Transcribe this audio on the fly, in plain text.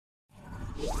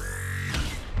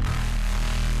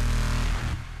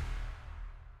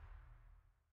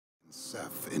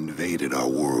Ceph invaded our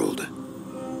world.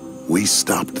 We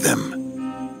stopped them.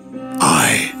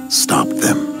 I stopped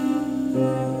them.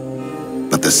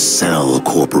 But the Cell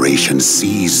Corporation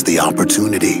seized the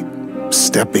opportunity,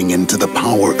 stepping into the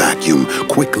power vacuum,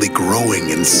 quickly growing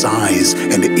in size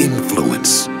and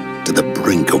influence to the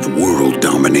brink of world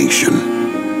domination.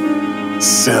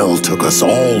 Cell took us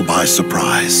all by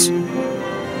surprise.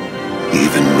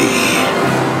 Even me.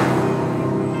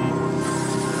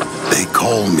 They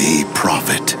call me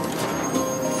Prophet.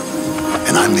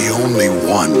 And I'm the only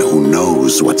one who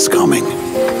knows what's coming.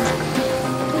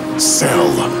 Cell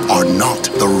are not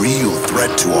the real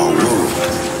threat to our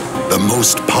world. The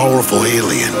most powerful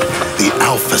alien, the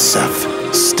Alpha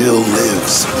Ceph, still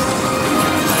lives.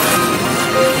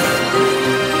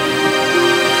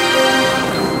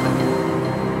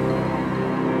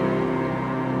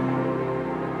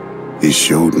 He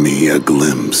showed me a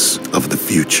glimpse of the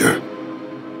future.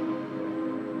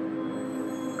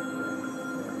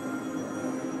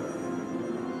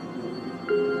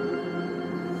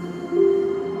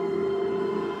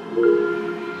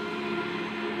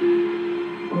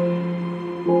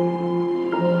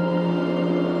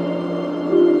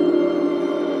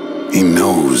 He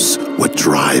knows what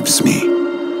drives me,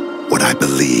 what I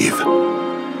believe.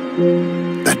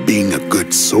 That being a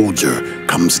good soldier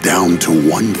comes down to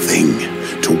one thing,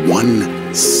 to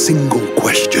one single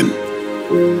question.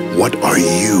 What are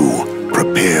you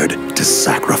prepared to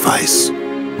sacrifice?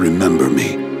 Remember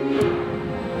me.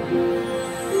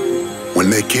 When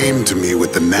they came to me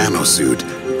with the nanosuit,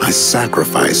 I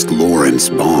sacrificed Lawrence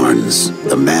Barnes,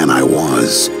 the man I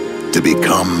was, to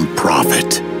become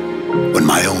Prophet. When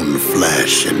my own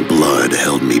flesh and blood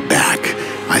held me back,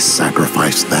 I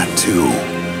sacrificed that too.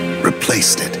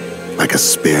 Replaced it like a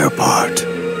spare part.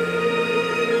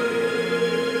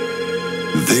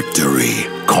 Victory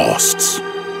costs.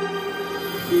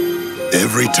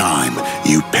 Every time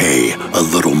you pay a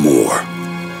little more.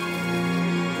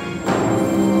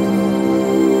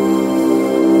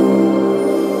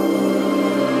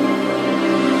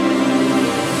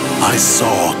 I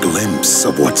saw a glimpse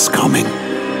of what's coming.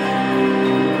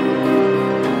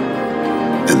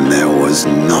 And there was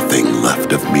nothing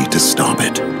left of me to stop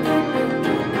it.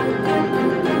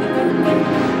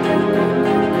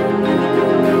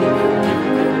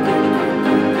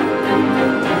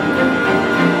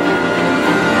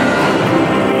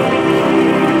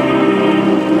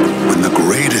 When the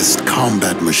greatest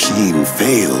combat machine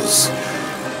fails,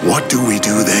 what do we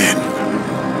do then?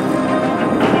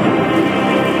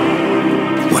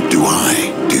 What do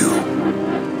I do?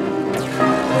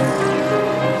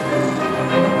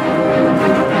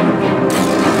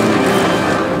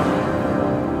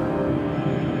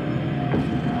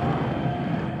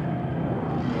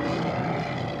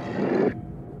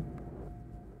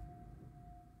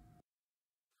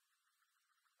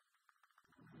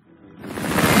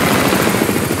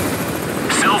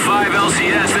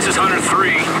 LCS, this is Hunter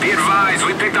 3. Be advised,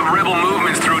 we picked up rebel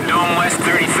movements through Dome West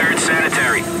 33rd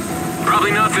Sanitary.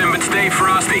 Probably nothing, but stay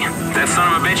frosty. That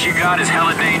son of a bitch you got is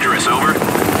hella dangerous, over.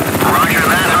 Roger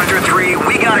that, Hunter 3.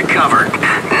 We got it covered.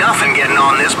 Nothing getting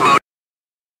on this boat.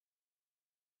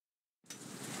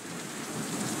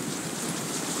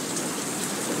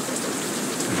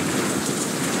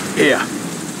 Here,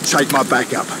 take my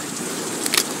backup.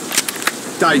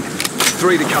 Dane,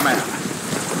 3 to come out.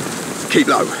 Keep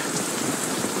low.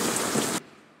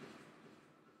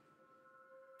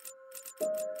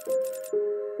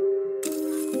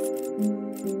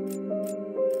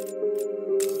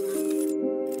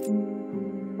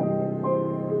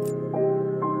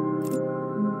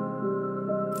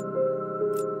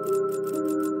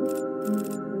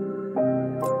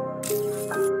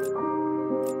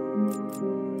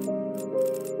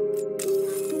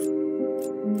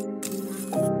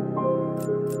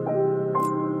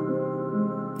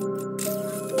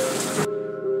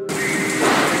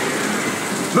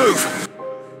 Move!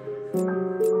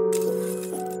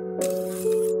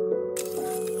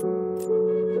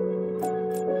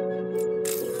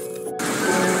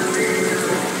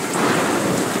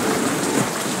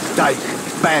 Dave,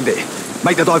 Bandit,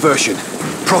 make the diversion.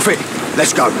 Prophet,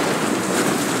 let's go.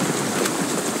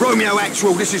 Romeo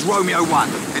Actual, this is Romeo 1.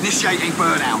 Initiating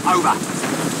burnout, over.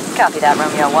 Copy that,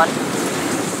 Romeo 1.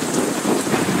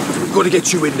 We've got to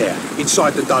get you in there,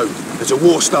 inside the dome. There's a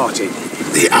war starting.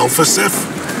 The Alpha Ceph?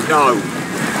 No.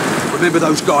 Remember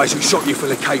those guys who shot you for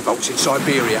the K-Volts in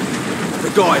Siberia?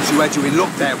 The guys who had you in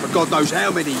lockdown for God knows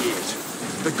how many years?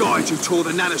 The guys who tore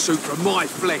the nanosuit from my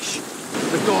flesh?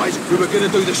 The guys who were going to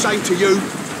do the same to you?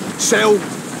 Cell?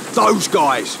 Those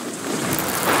guys.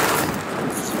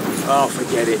 Oh,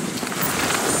 forget it.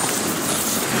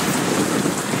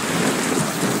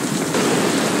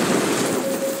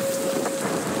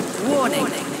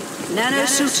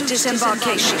 Nanosuit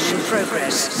disembarkation in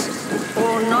progress.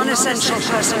 All non-essential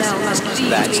personnel must leave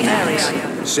the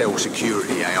area. Cell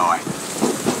security AI.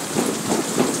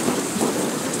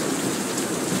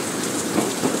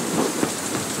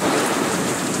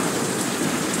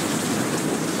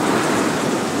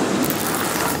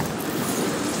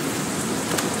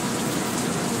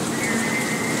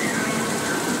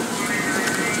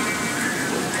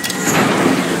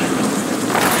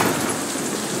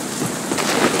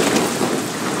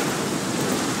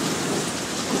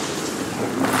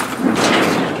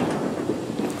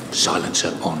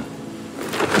 Silencer on.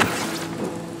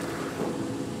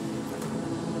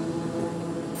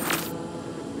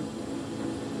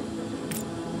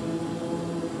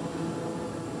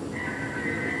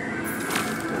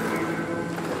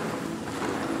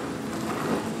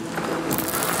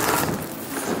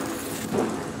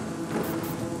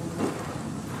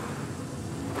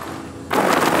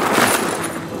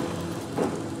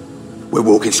 We're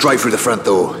walking straight through the front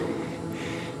door.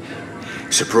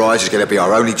 Surprise is going to be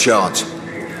our only chance.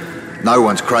 No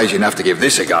one's crazy enough to give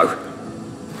this a go.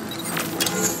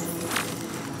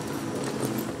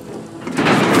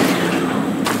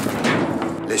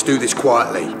 Let's do this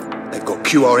quietly. They've got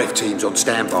QRF teams on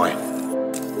standby.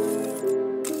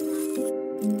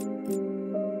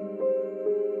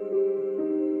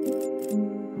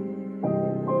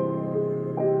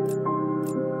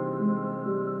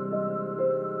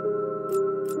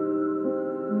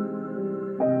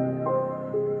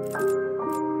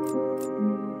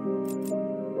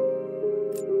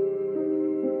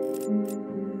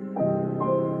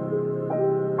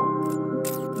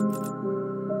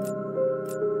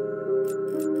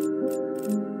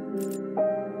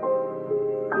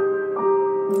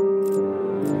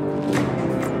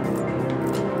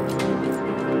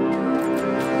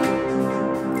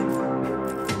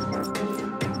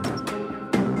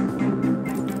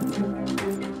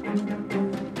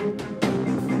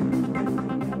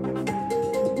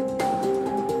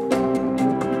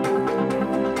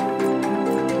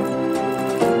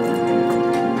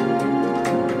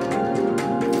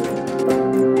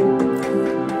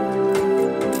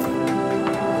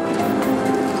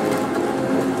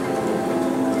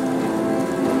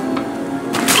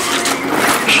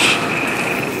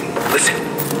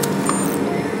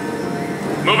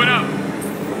 Moving up.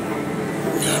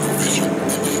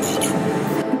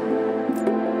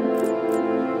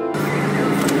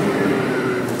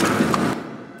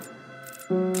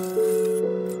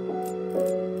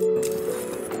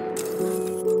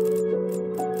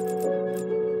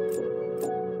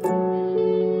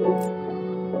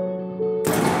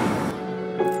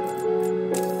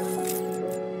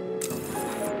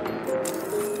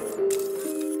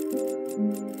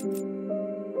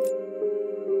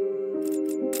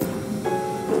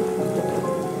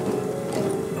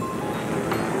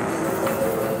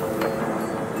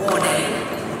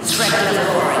 Threat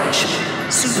level orange.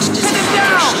 Suit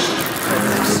disembarkation in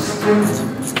progress.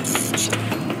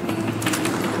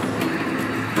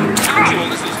 Actual,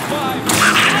 this is 5.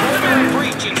 Primary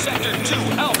breach in Sector 2,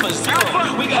 Alpha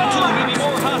 0. We got 2, maybe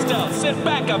more hostiles. Sit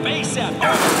back up ASAP.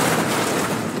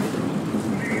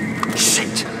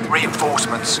 Shit!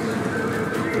 Reinforcements.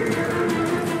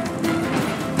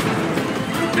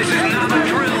 This is not a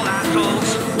drill,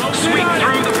 assholes. Sweep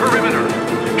through the perimeter.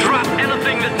 Drop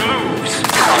anything that moves.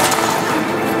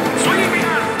 Swinging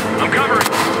behind. I'm covering.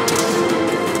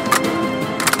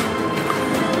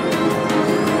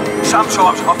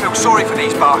 Sometimes I feel sorry for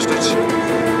these bastards.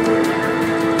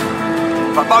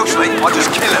 But mostly, I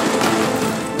just kill them.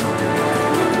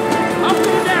 Up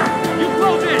in there! You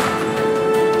close in!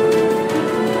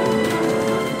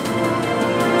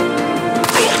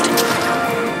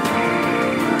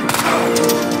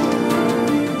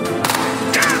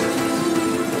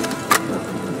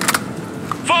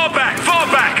 Fall back! Fall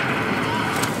back!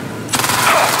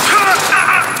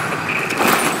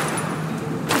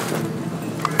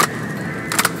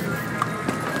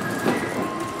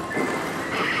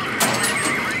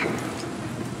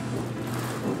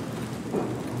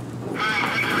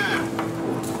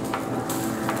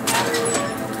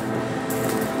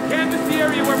 Canvass the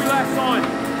area where we last saw him.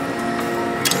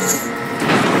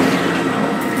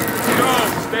 Go!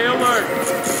 Stay alert!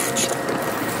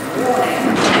 Warning.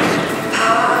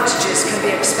 Power outages can be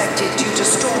expected due to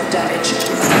storm damage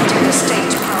affecting the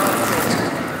state power grid.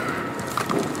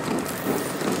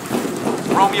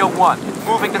 Romeo 1,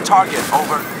 moving the target,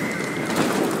 over.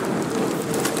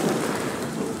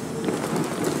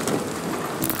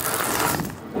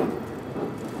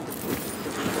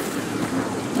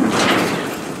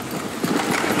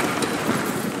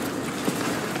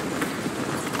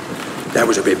 That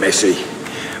was a bit messy.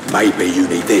 Maybe you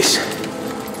need this.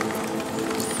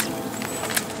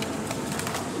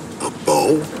 A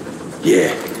bow?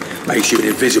 Yeah. Makes you an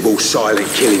invisible, silent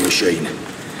killing machine.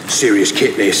 Serious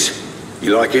kit, this.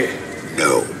 You like it?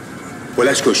 No. Well,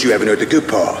 that's because you haven't heard the good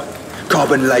part.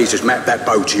 Carbon lasers map that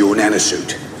bow to your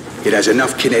nanosuit. It has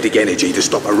enough kinetic energy to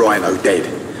stop a rhino dead.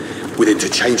 With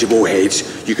interchangeable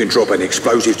heads, you can drop an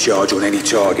explosive charge on any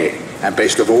target. And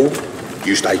best of all,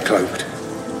 you stay cloaked.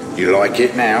 You like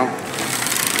it now?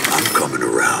 I'm coming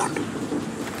around.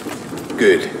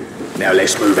 Good. Now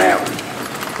let's move out.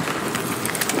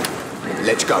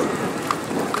 Let's go.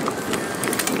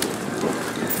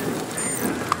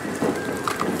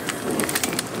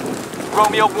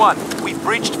 Romeo 1, we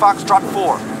breached Foxtrot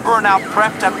 4. Burnout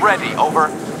prepped and ready,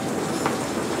 over.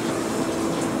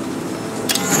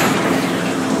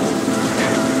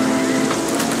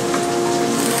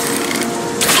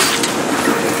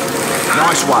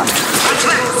 Nice one. What's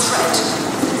that?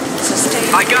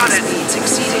 Sustained I got it. speeds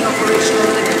exceeding operational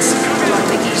limits along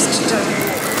the east dome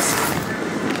walls.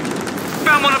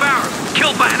 Found one of ours.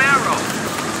 Killed by an arrow.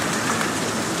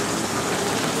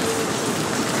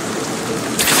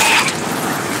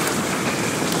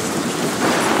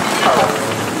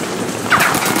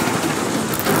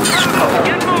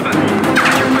 Get moving.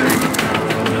 Watch your back.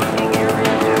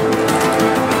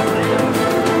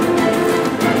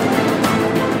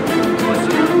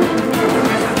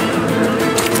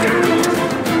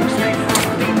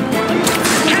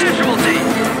 Casualty.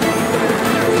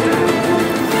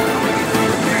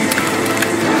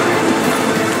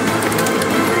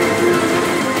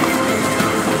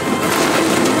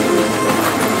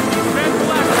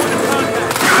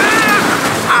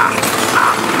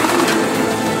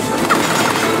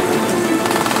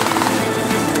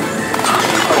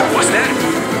 What's that?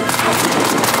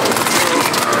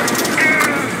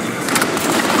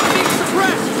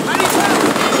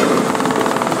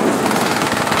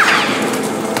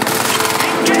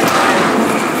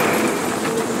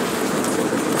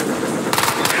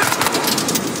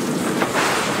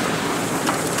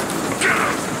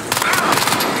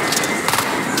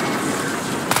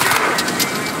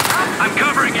 I'm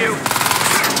covering you.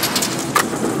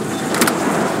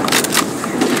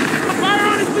 Fire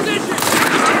on his position.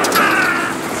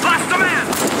 Blast the man.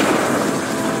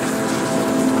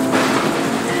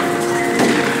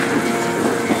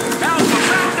 Alpha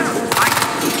found him.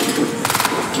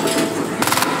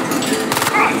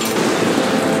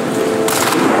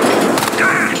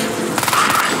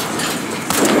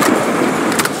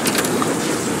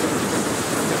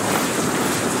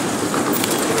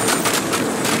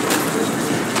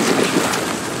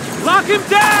 Lock him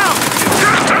down!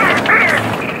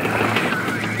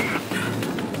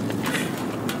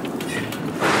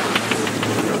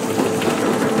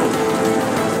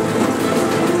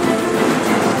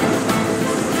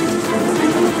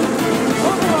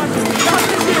 Hold on!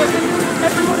 Doctor's here!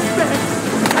 Everyone is dead!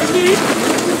 I need...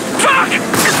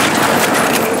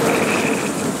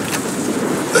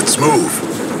 Let's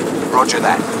move. Roger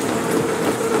that.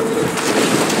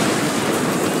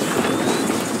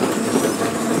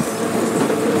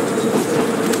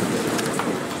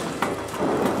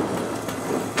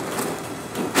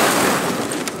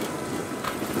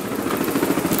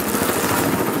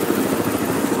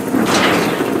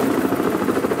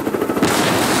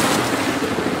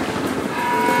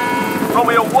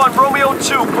 Romeo 1, Romeo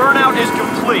 2, burnout is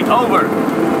complete, over.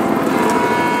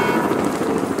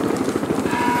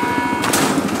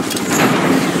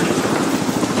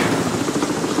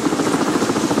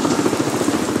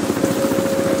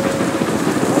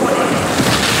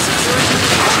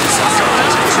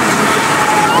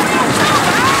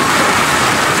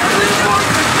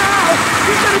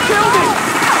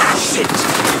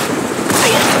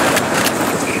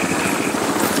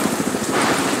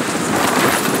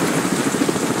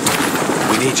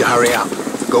 We need to hurry up.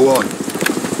 Go on.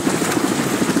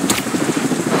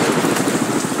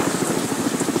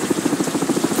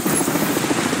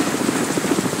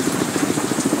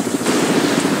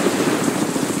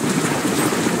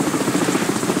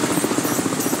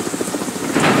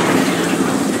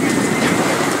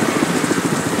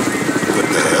 What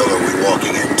the hell are we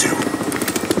walking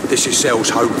into? This is Cell's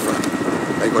home front.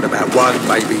 They've got about one,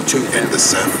 maybe two. And the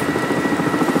Seth?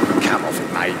 Come off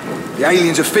it, mate. The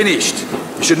aliens are finished.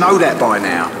 You should know that by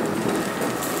now.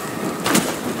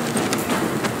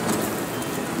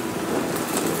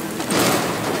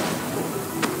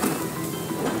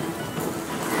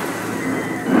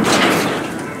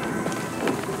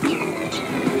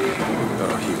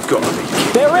 Oh, you've got to be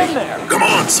kidding They're me. in there! Come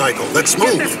on, Cycle, let's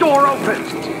move. This door open.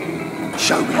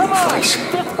 Show me Come your on! face.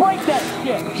 Just break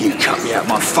You cut me out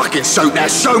my fucking suit, now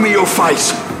show me your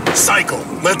face! Cycle,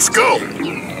 let's go!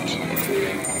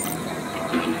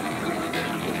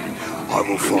 I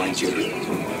will find you.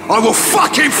 I will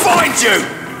fucking find you!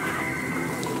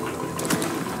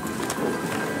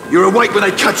 You're awake when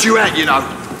they cut you out, you know.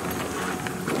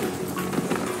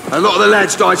 A lot of the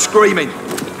lads died screaming.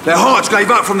 Their hearts gave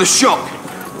up from the shock.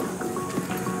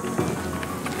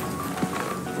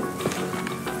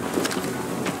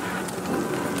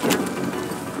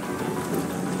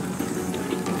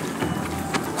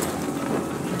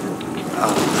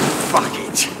 Oh, fuck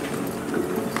it.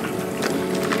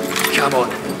 Come on.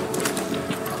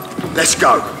 Let's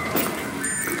go.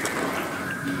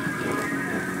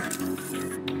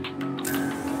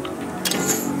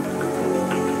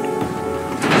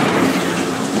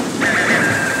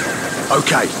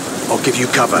 Okay, I'll give you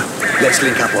cover. Let's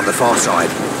link up on the far side.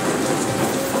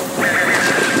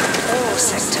 All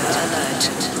sector alert.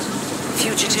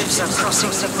 Fugitives are crossing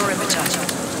the perimeter.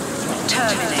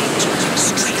 Terminate with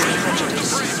extreme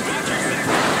prejudice.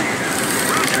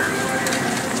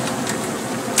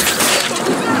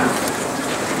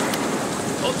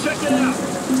 I'll check it out.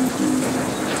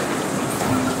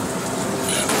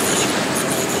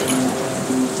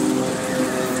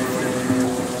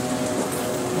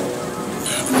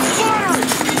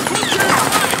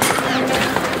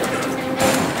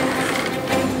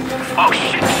 Oh,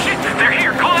 shit, they're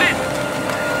here, call it!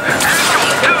 Actual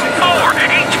 2-4,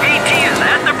 HVT is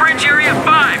at the bridge area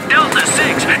 5, Delta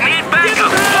 6, need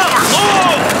backup, over!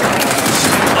 Oh!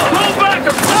 No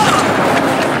backup,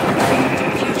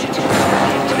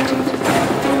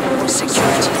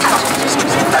 Security.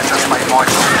 That just made my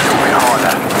job a little bit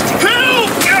harder.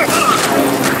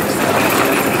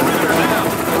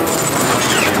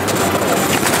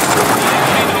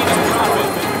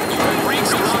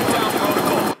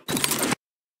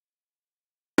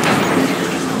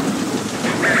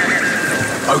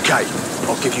 Okay,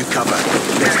 I'll give you cover.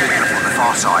 Let's link up on the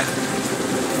far side.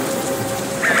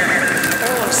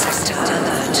 All sector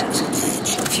alert.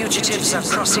 Fugitives are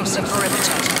crossing the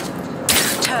perimeter.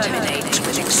 Terminate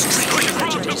with extreme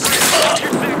prejudice.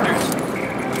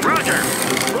 Roger!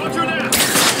 Roger that.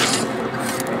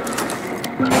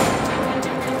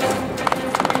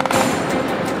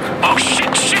 Oh,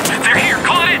 shit, they're here,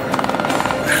 call it!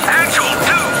 Actual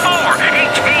 2-4,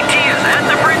 HVT is at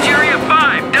the bridge area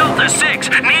 5, Delta 6,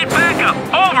 need backup,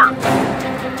 over!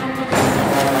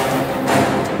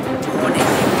 Warning.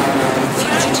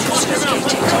 Fugitives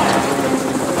located.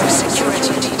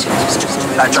 Security details to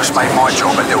That just made my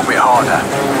job a little bit harder.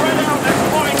 Spread out and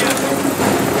find it.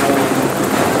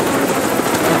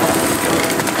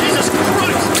 Jesus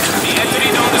Christ! The entity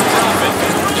known as Prophet.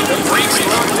 The breach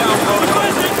lockdown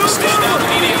protocol. Stand out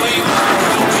immediately or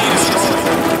will be destroyed.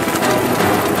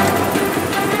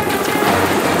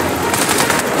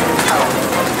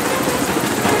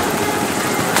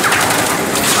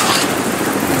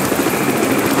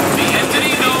 The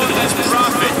entity known as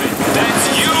Prophet. That's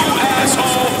you,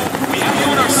 asshole! We have you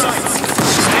in our sights.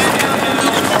 Stand down now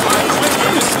or I will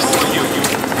destroy you.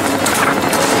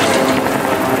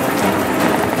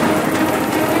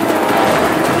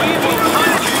 We will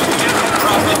hunt you, General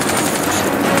Prophet.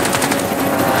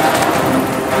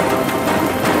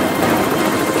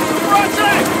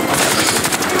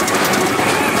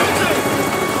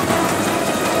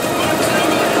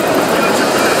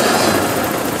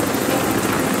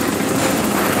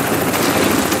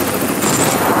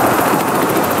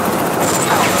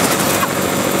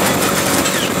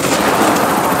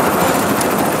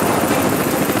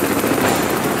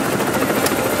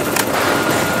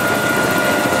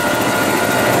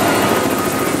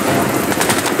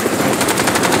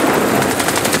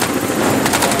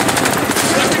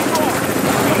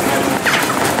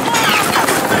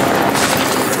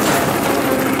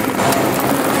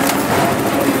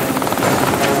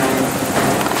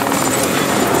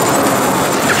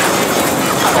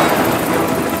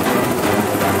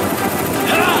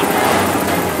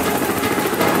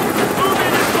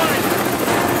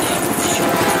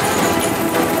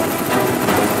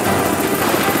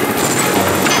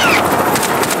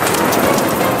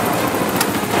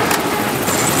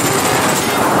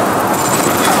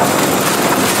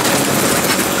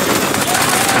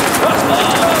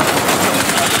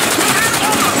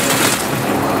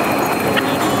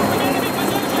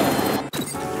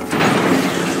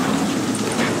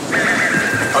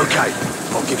 Okay,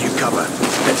 I'll give you cover.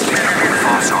 Let's link up on the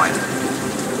far side.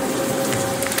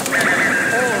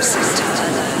 all sector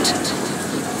alert.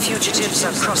 Fugitives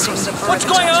are crossing the perimeter. What's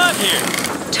going on here?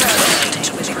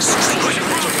 Terminate with extreme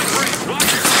prejudice.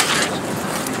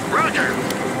 Roger!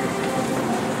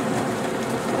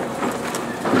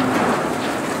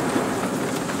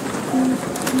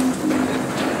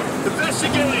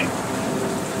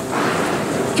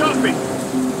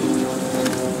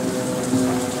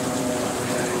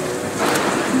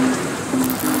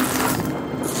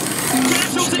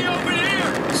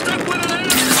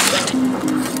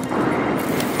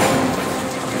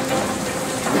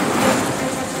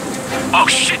 Oh,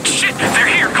 shit, they're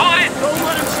here, call it in.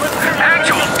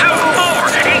 Actual 2-4,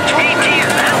 HVT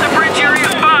is at the bridge area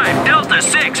 5, Delta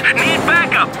 6, need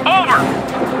backup, over.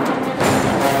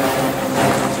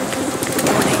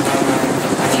 Warning.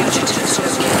 Fugitives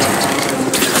located.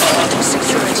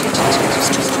 Security details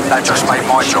to the That just made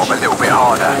my job a little bit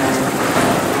harder.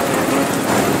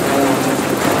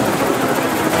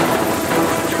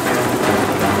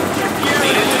 The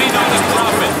entity known as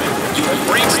Prophet. You will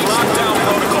breach lockdown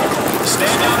protocol.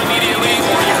 Stand down immediately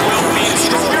or you will be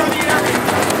destroyed.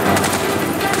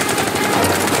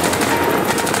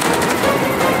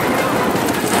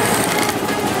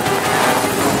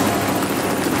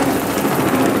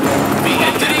 The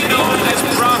entity known as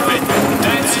Prophet.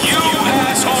 That's you,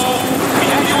 asshole. We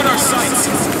have you in our sights.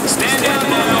 Stand down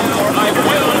now or I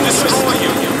will destroy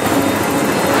you.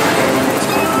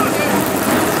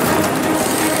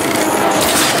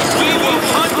 We will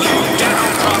hunt you down,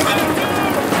 Prophet.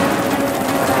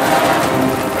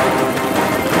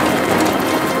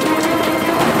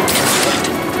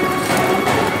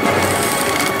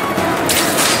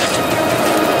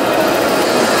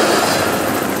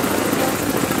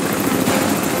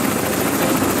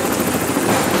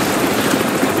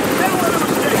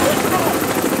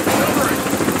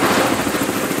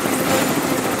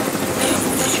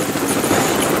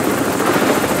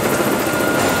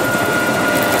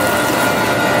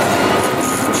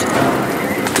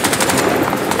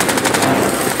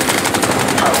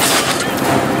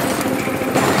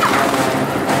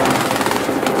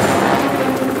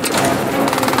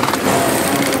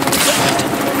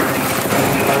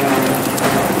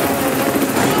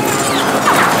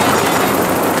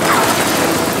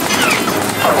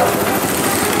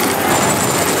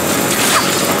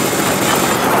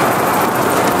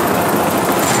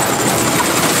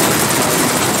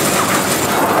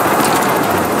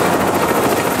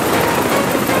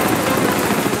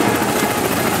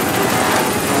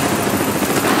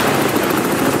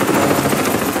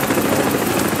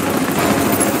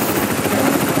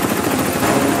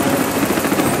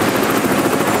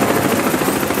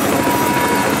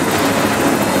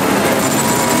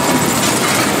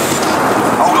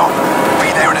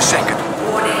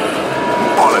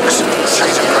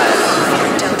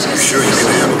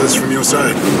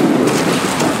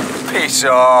 Piss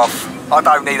off. I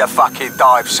don't need a fucking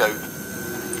dive suit.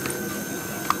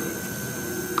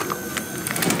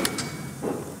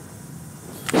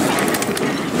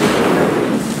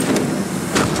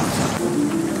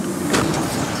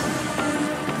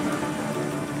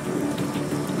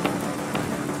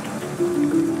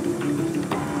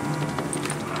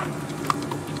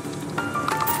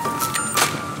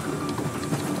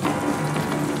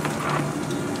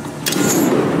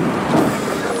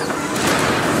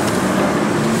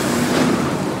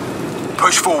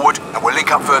 Push forward and we'll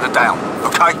link up further down,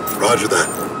 okay? Roger that.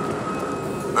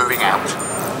 Moving out.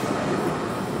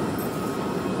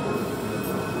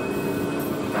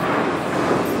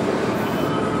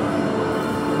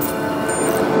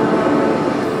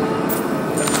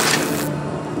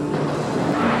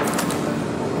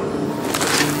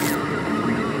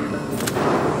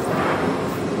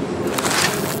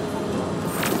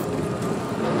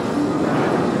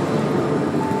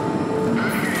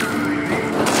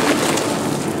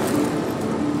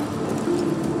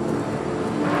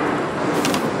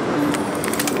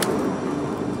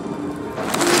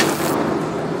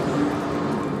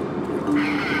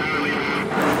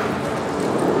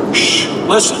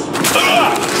 Listen.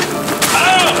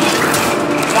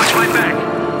 Watch my back.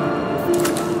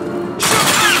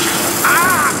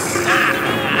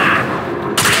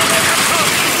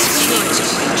 security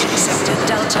breach in sector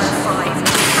Delta 5.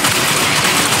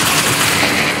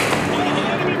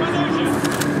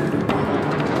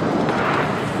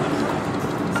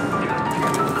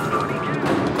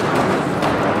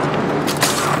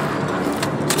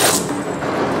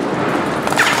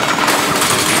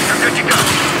 Good to go.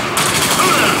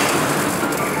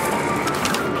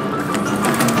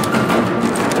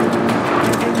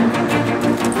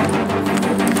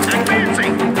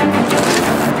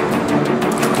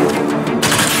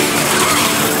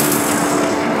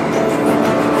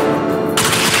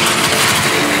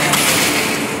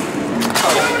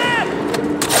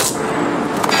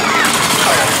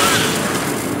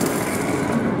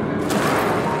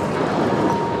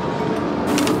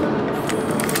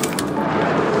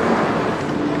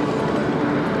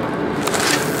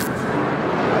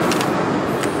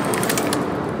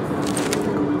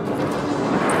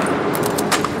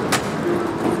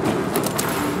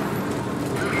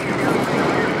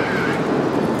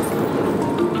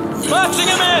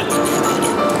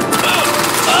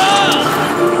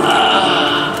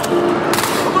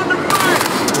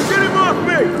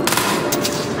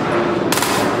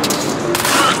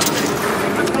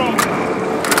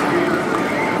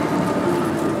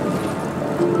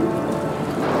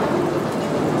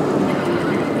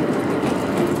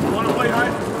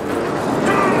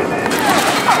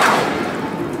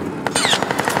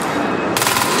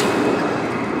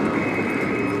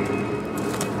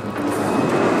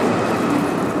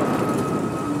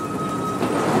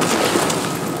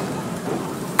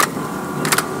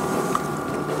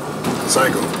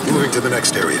 moving to the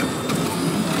next area.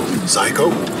 Psycho?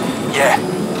 Yeah.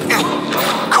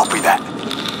 Copy that.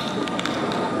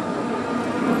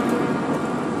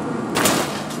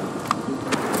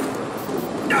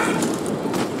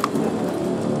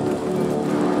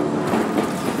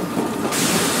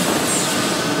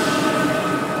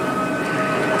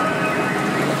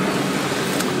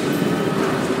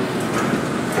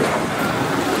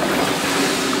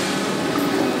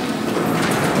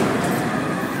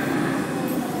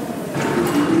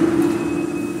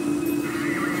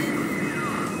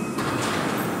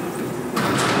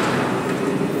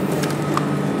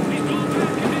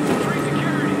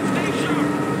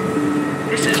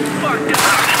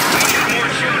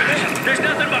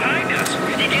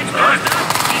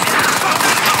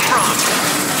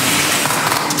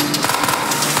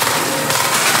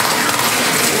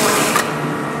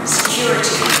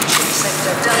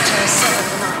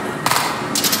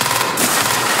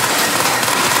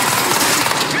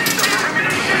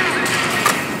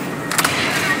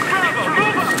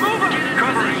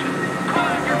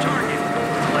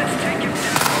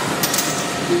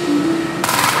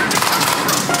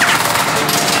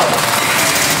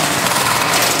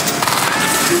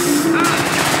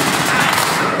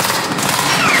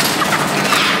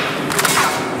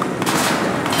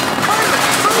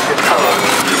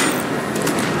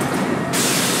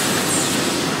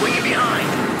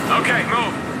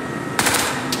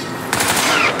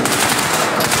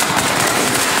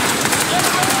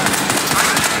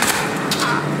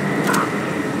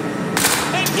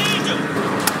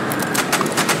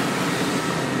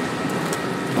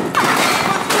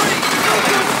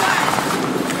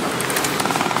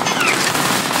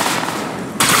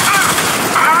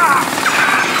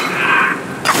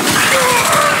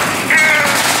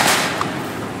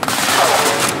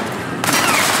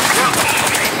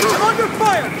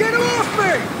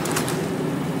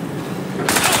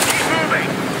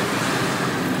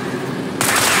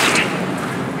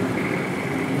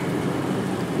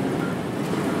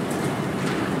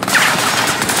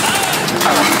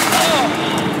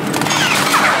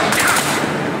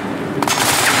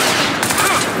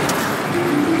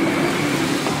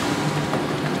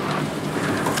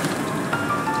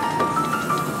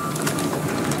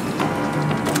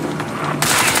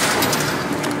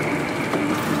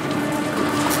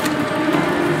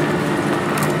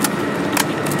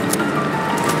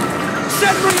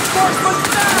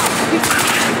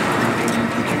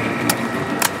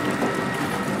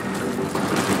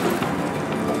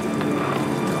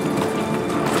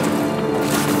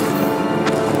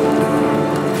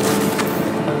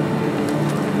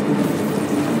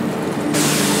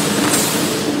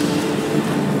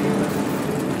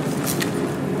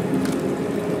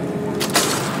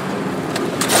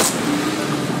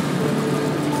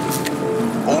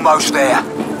 Almost there.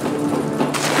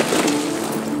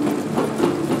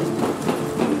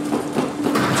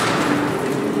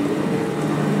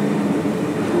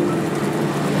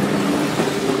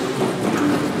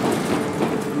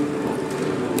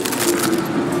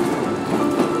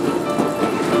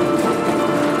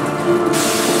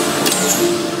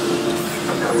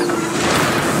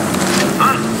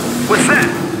 What's that?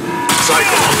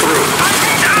 Psycho, I'm through.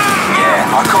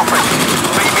 Yeah, I copy.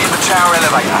 Meet me in the tower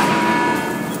elevator.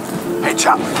 Heads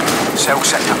up. Cell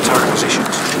setting up turret positions.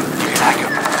 You can hack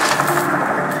them.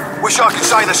 Wish I could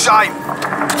say the same.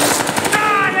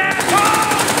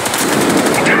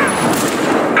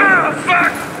 Oh,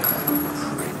 fuck!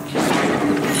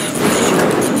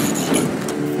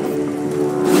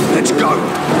 Let's go.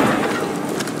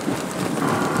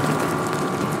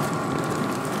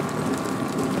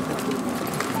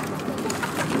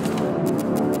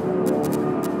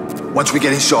 Once we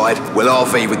get inside, we'll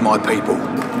RV with my people.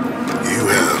 You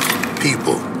have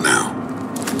people now.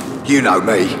 You know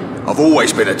me. I've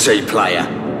always been a team player.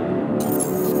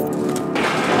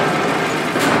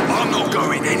 I'm not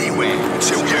going anywhere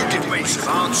until you give me some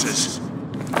answers.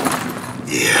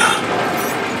 Yeah,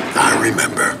 I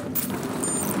remember.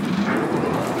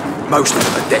 Most of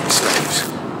them are debt slaves.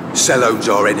 Cell owns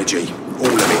our energy, all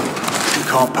of it. You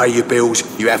can't pay your bills,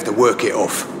 you have to work it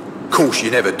off. Of course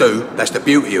you never do, that's the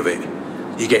beauty of it.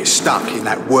 You get stuck in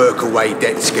that work-away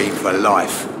debt scheme for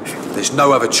life. There's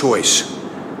no other choice.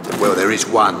 Well, there is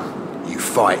one. You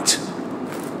fight.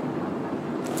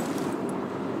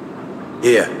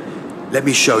 Here, let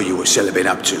me show you what Cell have been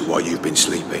up to while you've been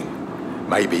sleeping.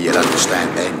 Maybe you'll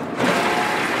understand then.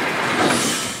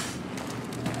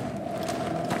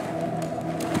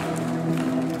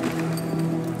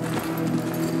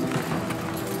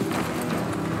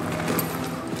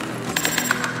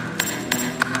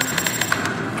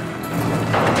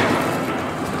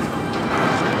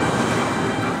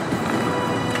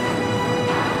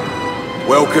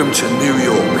 Welcome to New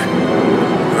York.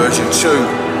 Version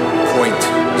 2.0.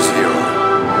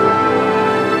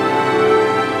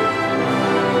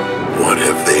 What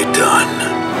have they done?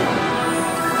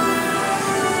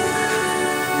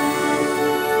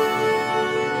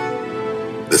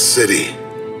 The city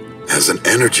has an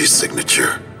energy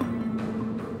signature.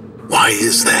 Why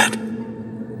is that?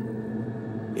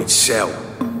 It's Cell.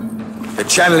 They're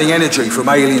channeling energy from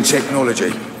alien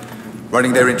technology,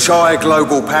 running their entire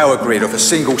global power grid off a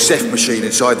single Ceph machine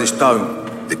inside this dome.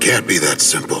 It can't be that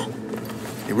simple.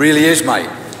 It really is, mate.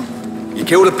 You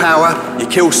kill the power, you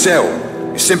kill Cell.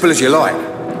 As simple as you like.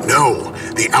 No,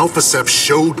 the Alpha Ceph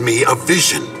showed me a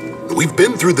vision. We've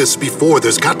been through this before.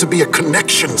 There's got to be a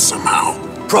connection somehow.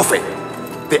 Prophet,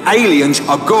 the aliens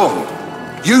are gone.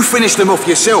 You finished them off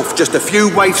yourself, just a few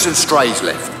waifs and strays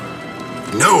left.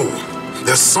 No,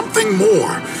 there's something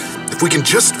more. If we can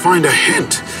just find a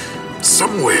hint,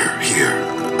 somewhere here,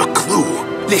 a clue.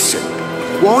 Listen,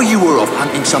 while you were off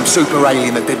hunting some super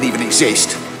alien that didn't even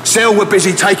exist, Cell were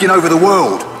busy taking over the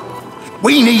world.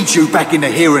 We need you back in the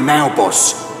here and now,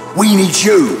 boss. We need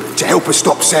you to help us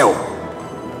stop Cell.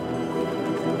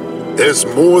 There's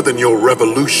more than your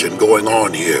revolution going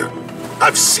on here.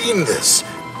 I've seen this.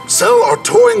 Cell are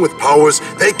toying with powers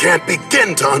they can't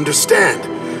begin to understand.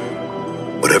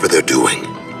 Whatever they're doing,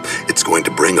 it's going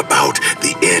to bring about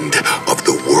the end of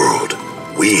the world.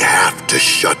 We have to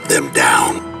shut them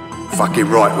down. Fucking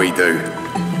right we do.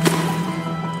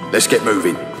 Let's get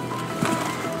moving.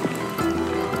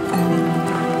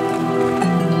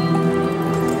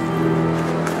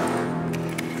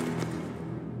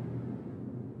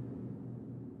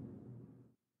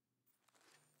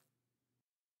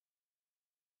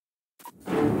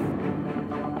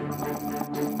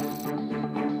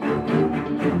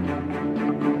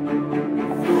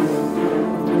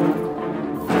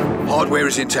 Hardware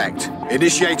is intact.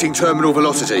 Initiating terminal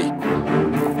velocity.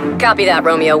 Copy that,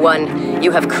 Romeo 1.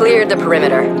 You have cleared the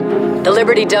perimeter. The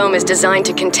Liberty Dome is designed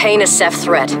to contain a Ceph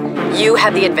threat. You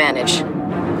have the advantage.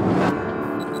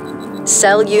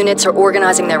 Cell units are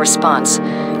organizing their response.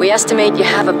 We estimate you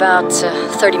have about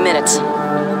 30 minutes.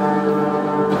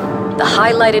 The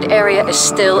highlighted area is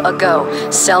still a go.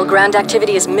 Cell ground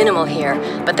activity is minimal here,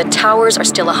 but the towers are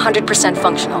still 100%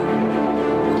 functional.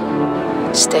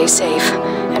 Stay safe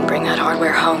and bring that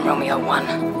hardware home, Romeo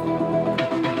 1.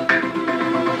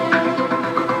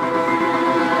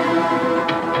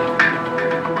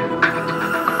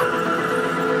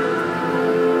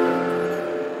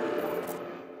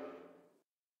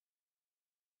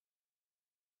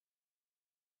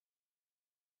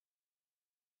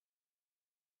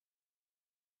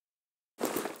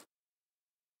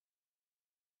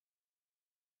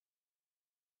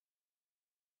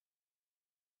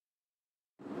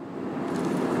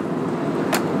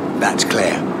 That's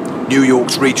Claire, New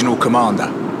York's regional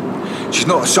commander. She's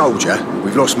not a soldier.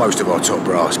 We've lost most of our top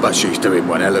brass, but she's doing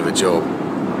one hell of a job.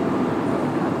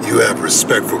 You have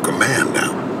respect for command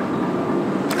now.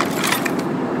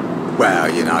 Well,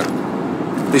 you know,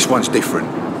 this one's different.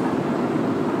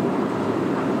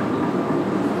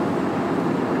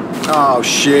 Oh,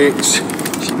 shit.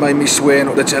 She made me swear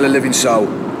not to tell a living soul.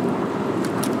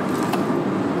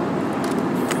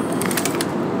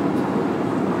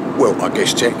 Well, I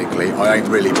guess technically I ain't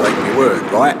really breaking my word,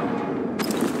 right?